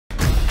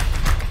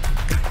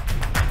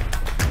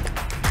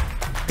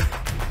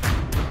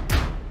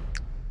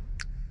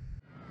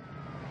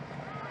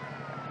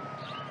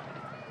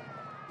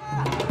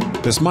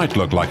This might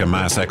look like a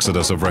mass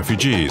exodus of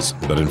refugees,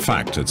 but in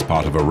fact it's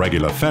part of a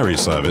regular ferry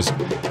service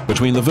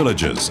between the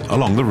villages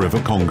along the River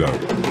Congo.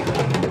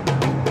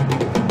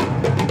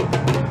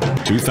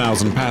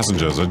 2,000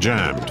 passengers are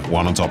jammed,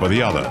 one on top of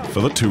the other,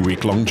 for the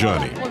 2-week-long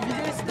journey.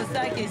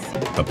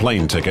 A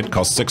plane ticket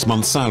costs 6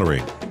 months'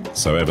 salary,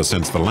 so ever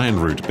since the land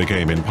route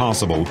became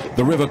impassable,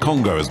 the River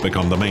Congo has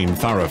become the main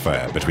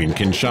thoroughfare between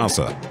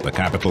Kinshasa, the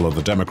capital of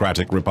the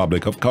Democratic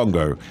Republic of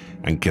Congo,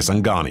 and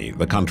Kisangani,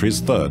 the country's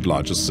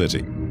third-largest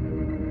city.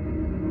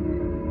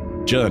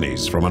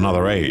 Journeys from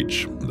another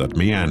age that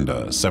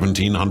meander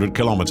 1,700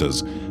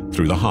 kilometers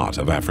through the heart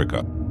of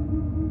Africa.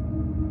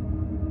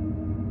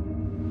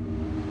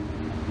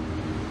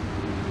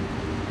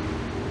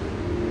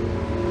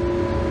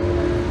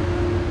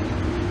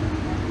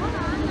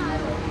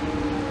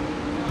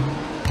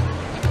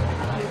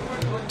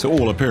 To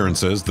all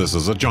appearances, this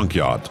is a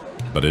junkyard,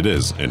 but it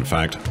is, in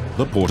fact,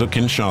 the port of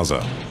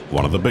Kinshasa,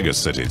 one of the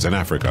biggest cities in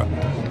Africa.